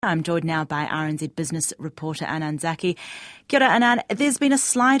I'm joined now by RNZ business reporter Anan Zaki. Kia ora, Anan. There's been a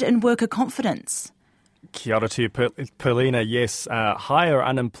slide in worker confidence. Kia ora to you, Perlina. Yes, higher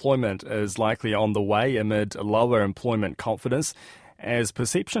unemployment is likely on the way amid lower employment confidence as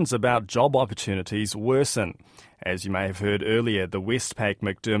perceptions about job opportunities worsen. As you may have heard earlier, the Westpac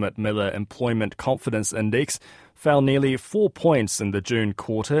McDermott Miller Employment Confidence Index fell nearly 4 points in the June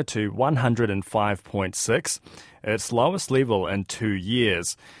quarter to 105.6, its lowest level in 2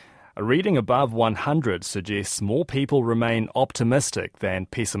 years. A reading above 100 suggests more people remain optimistic than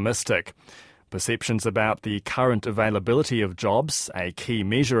pessimistic. Perceptions about the current availability of jobs, a key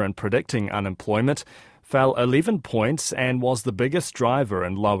measure in predicting unemployment, fell 11 points and was the biggest driver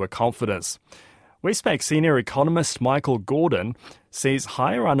in lower confidence. Westpac senior economist Michael Gordon says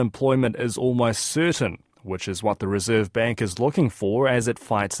higher unemployment is almost certain, which is what the Reserve Bank is looking for as it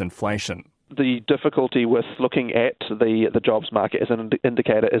fights inflation. The difficulty with looking at the jobs market as an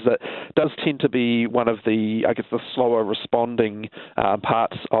indicator is that it does tend to be one of the slower responding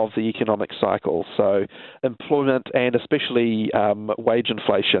parts of the economic cycle. So employment and especially wage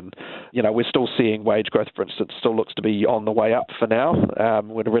inflation, we're still seeing wage growth, for instance, still looks to be on the way up for now.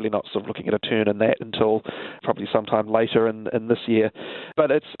 We're really not sort of looking at a turn in that until probably sometime later in this year.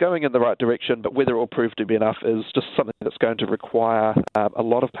 But it's going in the right direction, but whether it will prove to be enough is just something that's going to require a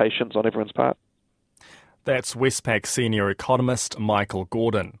lot of patience on everyone's part. That's Westpac senior economist Michael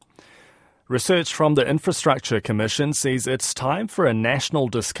Gordon. Research from the Infrastructure Commission says it's time for a national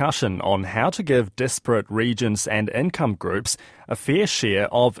discussion on how to give disparate regions and income groups a fair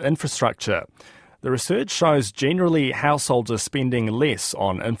share of infrastructure. The research shows generally households are spending less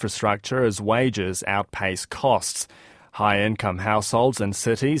on infrastructure as wages outpace costs. High-income households in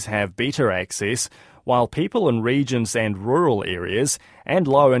cities have better access, while people in regions and rural areas and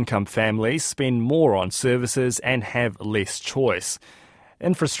low-income families spend more on services and have less choice.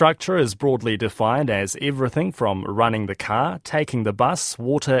 Infrastructure is broadly defined as everything from running the car, taking the bus,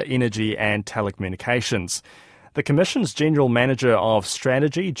 water, energy and telecommunications. The Commission's General Manager of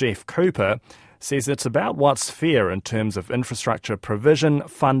Strategy, Jeff Cooper, says it's about what's fair in terms of infrastructure provision,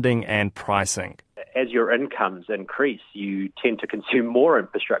 funding and pricing. As your incomes increase, you tend to consume more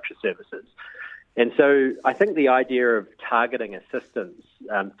infrastructure services. And so I think the idea of targeting assistance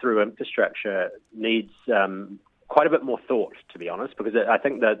through infrastructure needs quite a bit more thought, to be honest, because I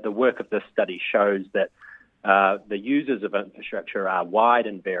think that the work of this study shows that the users of infrastructure are wide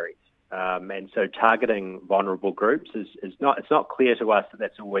and varied. And so targeting vulnerable groups it's not clear to us that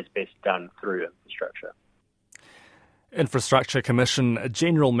that's always best done through infrastructure. Infrastructure Commission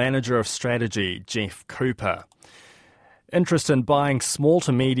General Manager of Strategy, Jeff Cooper. Interest in buying small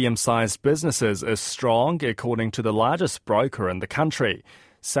to medium-sized businesses is strong, according to the largest broker in the country.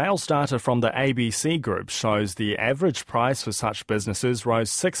 Sales data from the ABC Group shows the average price for such businesses rose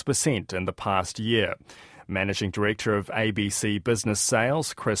 6% in the past year. Managing Director of ABC Business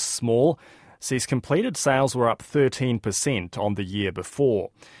Sales, Chris Small, says completed sales were up 13% on the year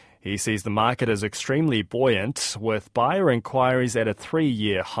before. He sees the market as extremely buoyant, with buyer inquiries at a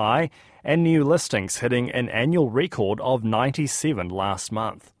 3-year high and new listings hitting an annual record of 97 last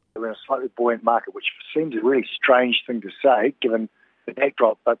month. We're in a slightly buoyant market, which seems a really strange thing to say, given the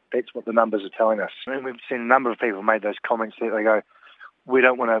backdrop, but that's what the numbers are telling us. And we've seen a number of people make those comments that they go, we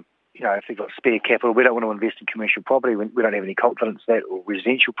don't want to, if they've got spare capital, we don't want to invest in commercial property, we don't have any confidence in that, or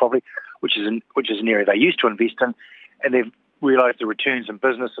residential property, which is an area they used to invest in, and they've realised the returns in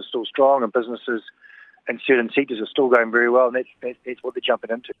business are still strong and businesses in certain sectors are still going very well, and that's what they're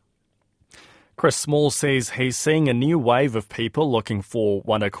jumping into. Chris Small says he's seeing a new wave of people looking for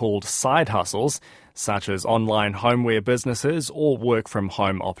what are called side hustles, such as online homeware businesses or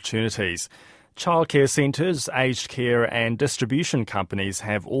work-from-home opportunities. Childcare centres, aged care and distribution companies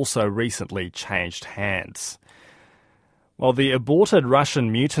have also recently changed hands. Well, the aborted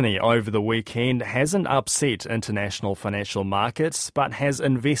Russian mutiny over the weekend hasn't upset international financial markets, but has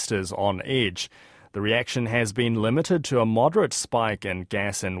investors on edge. The reaction has been limited to a moderate spike in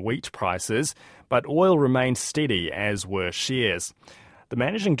gas and wheat prices, but oil remains steady, as were shares. The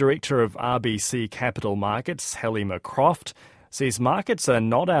Managing Director of RBC Capital Markets, Halima Croft, says markets are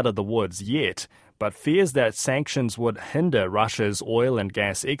not out of the woods yet, but fears that sanctions would hinder Russia's oil and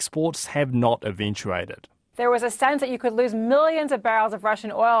gas exports have not eventuated. there was a sense that you could lose millions of barrels of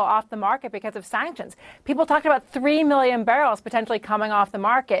Russian oil off the market because of sanctions. People talked about 3 million barrels potentially coming off the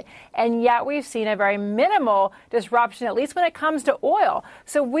market, and yet we've seen a very minimal disruption, at least when it comes to oil.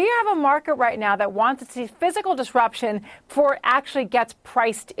 So we have a market right now that wants to see physical disruption before it actually gets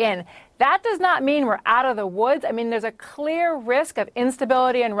priced in. That does not mean we're out of the woods. I mean, there's a clear risk of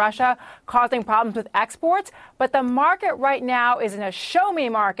instability in Russia causing problems with exports, but the market right now is in a show-me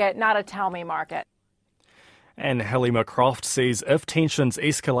market, not a tell-me market. And Halima Croft says if tensions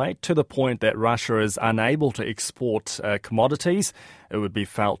escalate to the point that Russia is unable to export commodities, it would be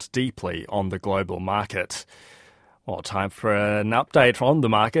felt deeply on the global market. Well, time for an update on the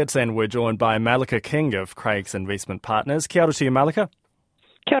markets, and we're joined by Malika King of Craig's Investment Partners. Kia ora to you, Malika.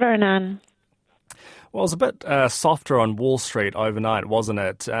 Kia ora, Anan. Well, it was a bit softer on Wall Street overnight, wasn't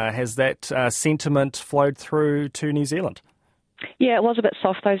it? Has that sentiment flowed through to New Zealand? Yeah, it was a bit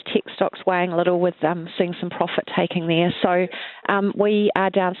soft. Those tech stocks weighing a little with seeing some profit taking there. So we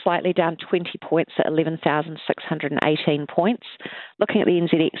are down slightly, down 20 points at 11,618 points. Looking at the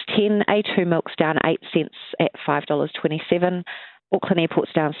NZX10, A2 Milk's down 8 cents at $5.27. Auckland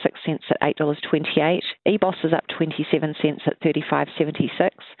Airport's down 6 cents at $8.28. EBOS is up 27 cents at $35.76.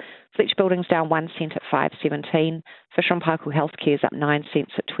 Fletcher Building's down 1 cent at $5.17. Fisher & Paykel Healthcare's up 9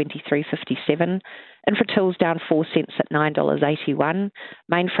 cents at $23.57. Infratil's down 4 cents at $9.81.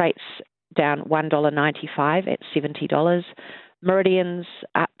 Mainfreight's down $1.95 at $70. Meridian's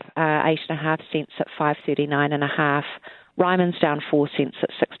up 8.5 cents at $5.39.5. Ryman's down 4 cents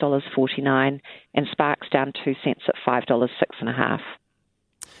at $6.49, and Spark's down 2 cents at $5.06.5.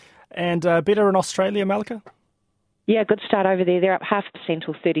 And better in Australia, Malika? Yeah, good start over there. They're up 0.5%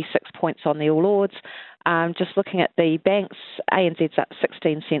 or 36 points on the All Ords. Just looking at the banks, ANZ's up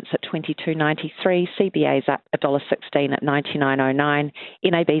 16 cents at 22.93, CBA's up $1.16 at 99.09,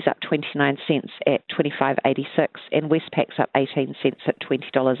 NAB's up 29 cents at 25.86, and Westpac's up 18 cents at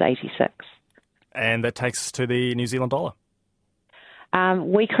 $20.86. And that takes us to the New Zealand dollar.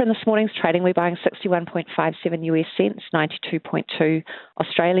 Weaker in this morning's trading. We're buying 61.57 US cents, 92.2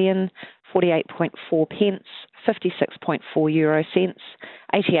 Australian, 48.4 pence, 56.4 euro cents,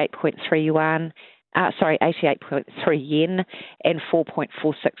 88.3 yuan, 88.3 yen, and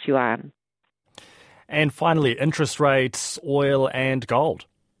 4.46 yuan. And finally, interest rates, oil and gold.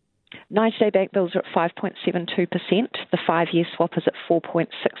 90-day bank bills are at 5.72%, the 5-year swap is at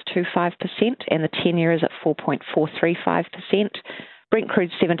 4.625%, and the 10-year is at 4.435%. Brent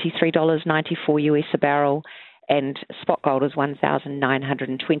crude $73.94 US a barrel, and spot gold is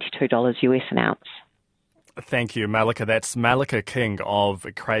 $1,922 US an ounce. Thank you, Malika. That's Malika King of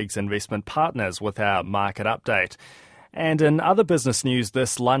Craig's Investment Partners with our market update. And in other business news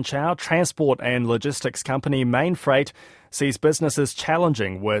this lunch hour, transport and logistics company Mainfreight sees businesses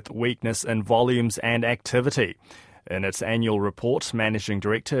challenging with weakness in volumes and activity. In its annual report, Managing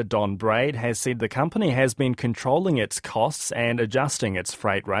Director Don Braid has said the company has been controlling its costs and adjusting its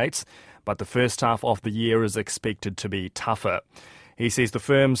freight rates, but the first half of the year is expected to be tougher. He says the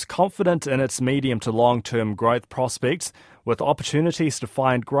firm's confident in its medium to long-term growth prospects, with opportunities to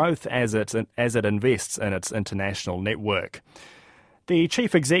find growth as it invests in its international network. The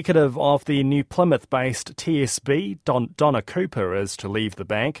chief executive of the New Plymouth-based TSB, Donna Cooper, is to leave the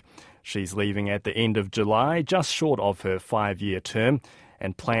bank. She's leaving at the end of July, just short of her 5-year term,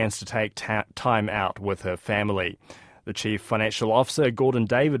 and plans to take time out with her family. The Chief Financial Officer, Gordon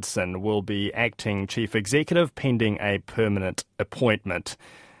Davidson, will be acting Chief Executive pending a permanent appointment.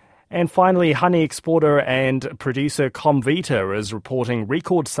 And finally, honey exporter and producer Comvita is reporting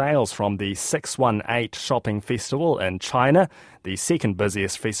record sales from the 618 Shopping Festival in China, the second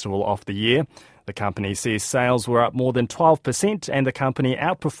busiest festival of the year. The company says sales were up more than 12%, and the company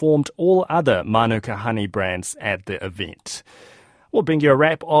outperformed all other Manuka honey brands at the event. We'll bring you a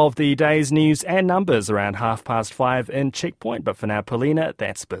wrap of the day's news and numbers around 5:30 in Checkpoint. But for now, Paulina,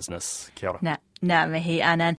 that's business. Kia ora. Ngā mihi, Anan.